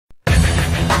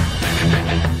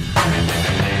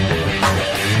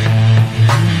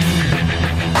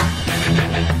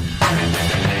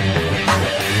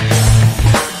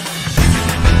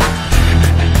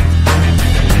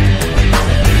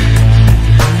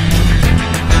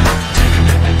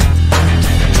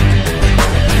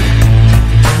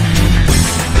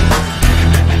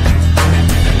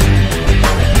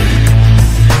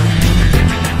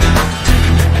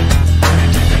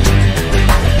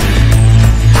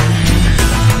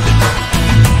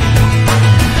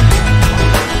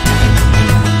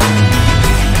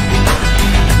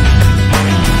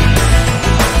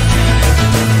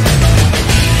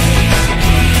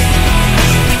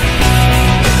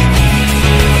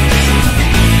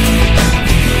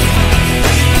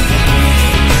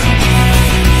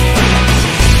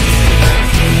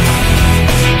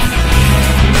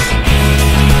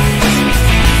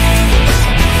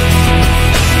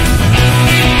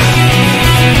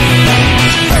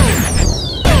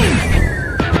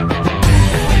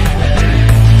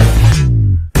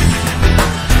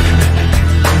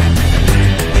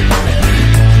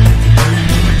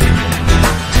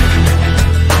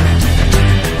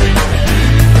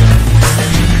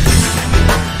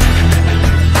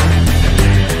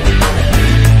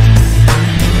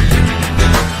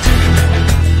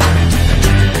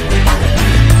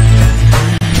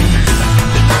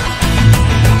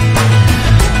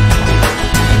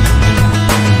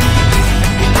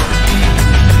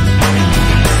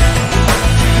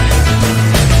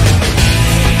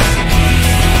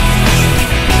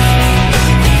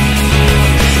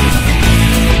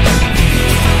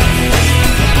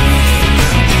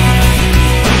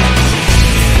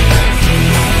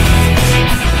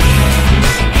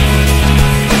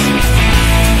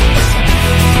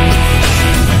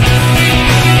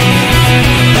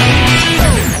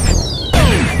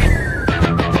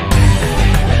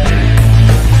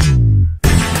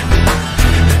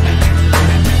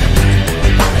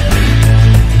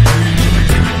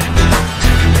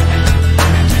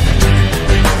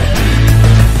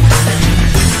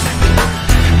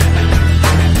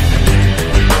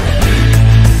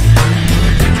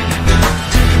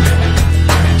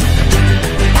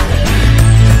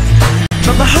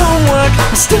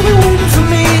still be waiting for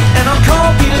me, and I'll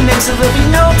call Peter next so there'll be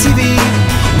no TV.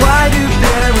 Why do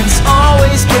parents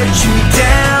always get you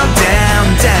down, down,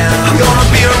 down? I'm gonna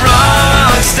be a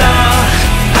rock star,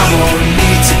 I won't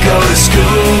need to go to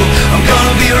school. I'm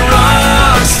gonna be a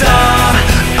rock star,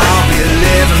 I'll be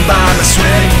living by the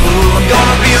swimming pool. I'm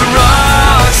gonna be a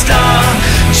rock star,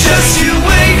 just you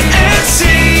wait and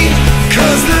see,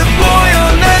 'cause the boy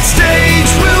on that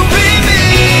stage will be me.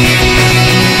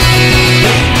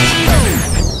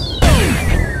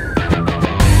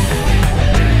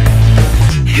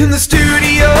 In the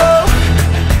studio,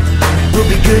 we'll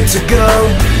be good to go.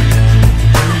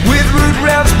 With Rude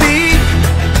Ralph's beat,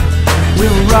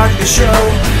 we'll rock the show.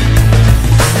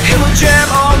 And we'll jam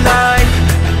all night,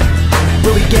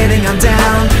 we'll be getting on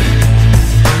down.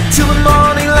 Till the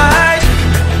morning light,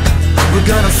 we're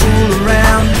gonna fool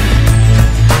around.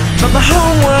 But the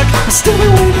homework will still be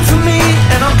waiting for me,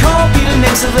 and I'll call Peter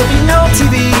next so there'll be no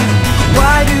TV.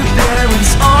 Why do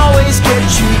parents always get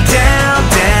you down,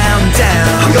 down, down?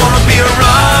 I'm gonna be a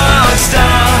rock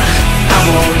star, I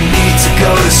won't need to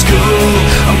go to school.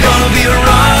 I'm gonna be a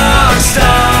rock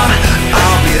star,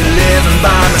 I'll be living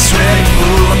by the swimming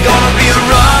pool. I'm gonna be a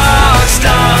rock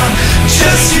star,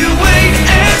 just you wait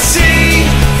and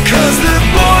see, 'cause the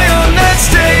boy on that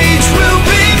stage will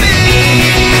be me.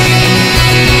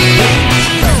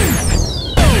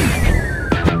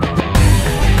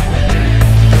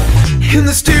 In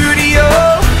the studio,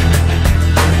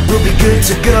 we'll be good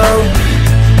to go.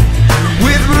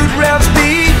 With Rude Ralph's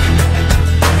beat,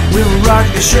 we'll rock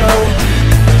the show.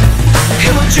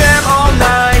 And we'll jam all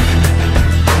night,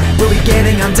 we'll be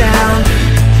getting on down.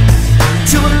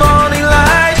 Till the morning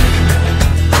light,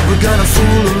 we're gonna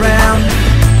fool around.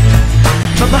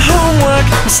 But the homework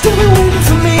will still be waiting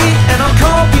for me, and I'll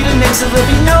call Peter next so there'll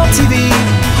be no TV.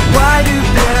 Why do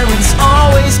parents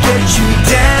always get you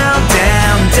down,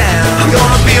 down, down? I'm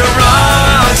gonna be a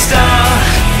rock star,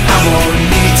 I won't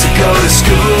need to go to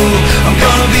school. I'm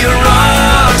gonna be a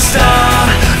rock star,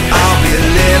 I'll be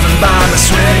living by the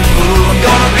swimming pool. I'm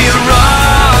gonna be a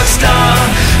rock star,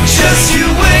 just you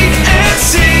wait and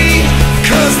see,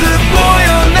 'cause the boy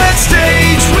on that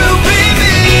stage will be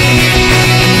me.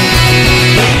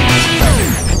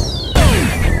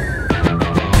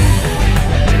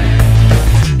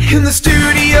 In the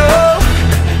studio,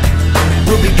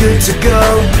 we'll be good to go.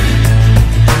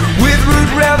 With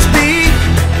Rude Ralph's beat,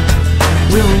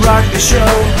 we'll rock the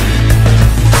show.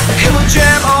 And we'll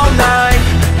jam all night,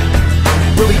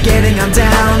 we'll be getting on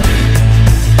down.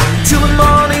 Till the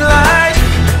morning light,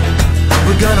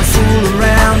 we're gonna fool around.